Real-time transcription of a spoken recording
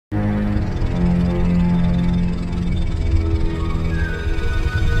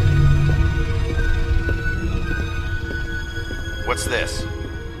What's this?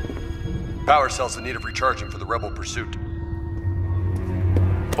 Power cells in need of recharging for the rebel pursuit.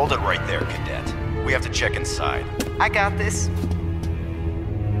 Hold it right there, Cadet. We have to check inside. I got this.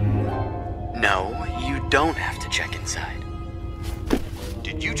 No, you don't have to check inside.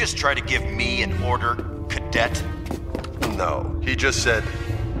 Did you just try to give me an order, Cadet? No, he just said,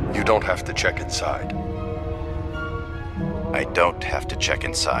 you don't have to check inside. I don't have to check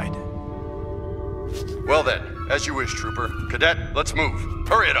inside. Well then, as you wish, Trooper. Cadet, let's move.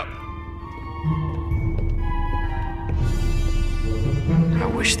 Hurry it up. I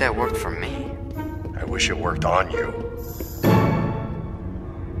wish that worked for me. I wish it worked on you.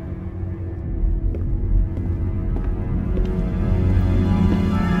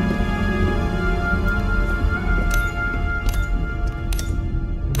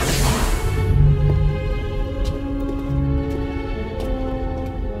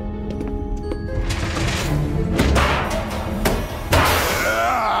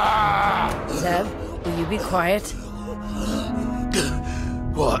 Will you be quiet?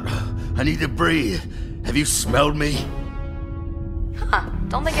 What? I need to breathe. Have you smelled me? Huh.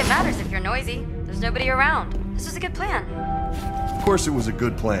 Don't think it matters if you're noisy. There's nobody around. This was a good plan. Of course it was a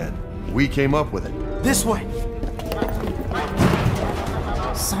good plan. We came up with it. This way.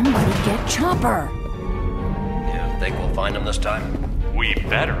 Somebody get Chopper. You think we'll find him this time? We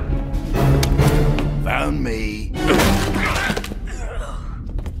better. Found me.